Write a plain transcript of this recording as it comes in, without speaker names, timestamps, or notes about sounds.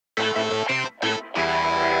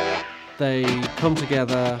they come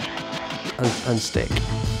together and stick.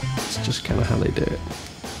 It's just kind of how they do it.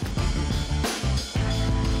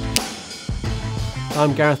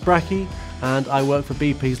 I'm Gareth Brackey, and I work for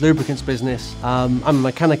BP's lubricants business. I'm a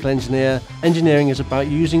mechanical engineer. Engineering is about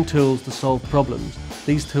using tools to solve problems.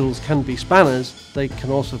 These tools can be spanners, they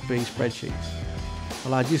can also be spreadsheets.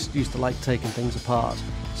 Well, I just used to like taking things apart,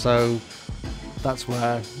 so that's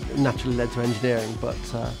where it naturally led to engineering, but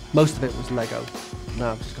most of it was Lego.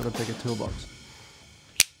 Now I've just got a bigger toolbox.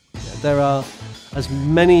 Yeah, there are as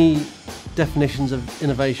many definitions of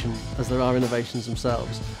innovation as there are innovations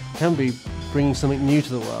themselves. It can be bringing something new to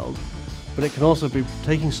the world, but it can also be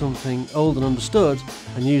taking something old and understood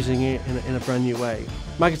and using it in a brand new way.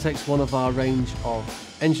 Magotech's one of our range of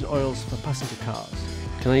engine oils for passenger cars.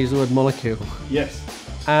 Can I use the word molecule? Yes.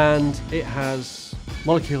 And it has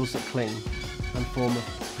molecules that cling and form a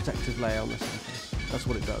protective layer on the surface. That's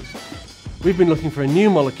what it does. We've been looking for a new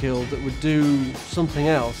molecule that would do something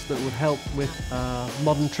else that would help with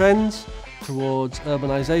modern trends towards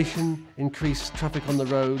urbanisation, increased traffic on the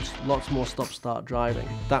roads, lots more stop-start driving.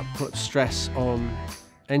 That puts stress on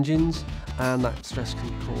engines, and that stress can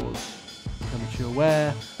cause premature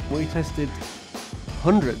wear. We tested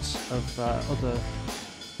hundreds of other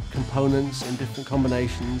components in different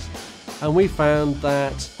combinations, and we found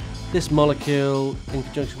that this molecule, in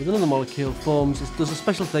conjunction with another molecule, does a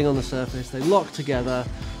special thing on the surface. They lock together,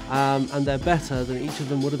 and they're better than each of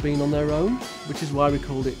them would have been on their own, which is why we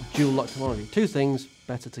called it dual lock technology. Two things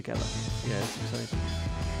better together. Yeah, it's exciting.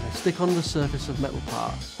 They stick on the surface of metal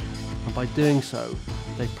parts, and by doing so,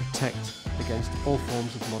 they protect against all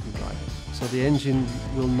forms of modern driving. So the engine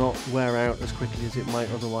will not wear out as quickly as it might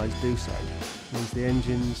otherwise do so. It means the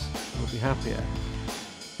engines will be happier.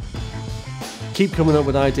 Keep coming up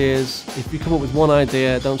with ideas. If you come up with one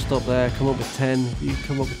idea, don't stop there, come up with 10. If you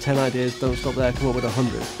come up with 10 ideas, don't stop there, come up with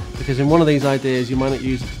 100. Because in one of these ideas you might not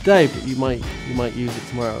use it today, but you might use it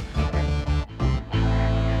tomorrow.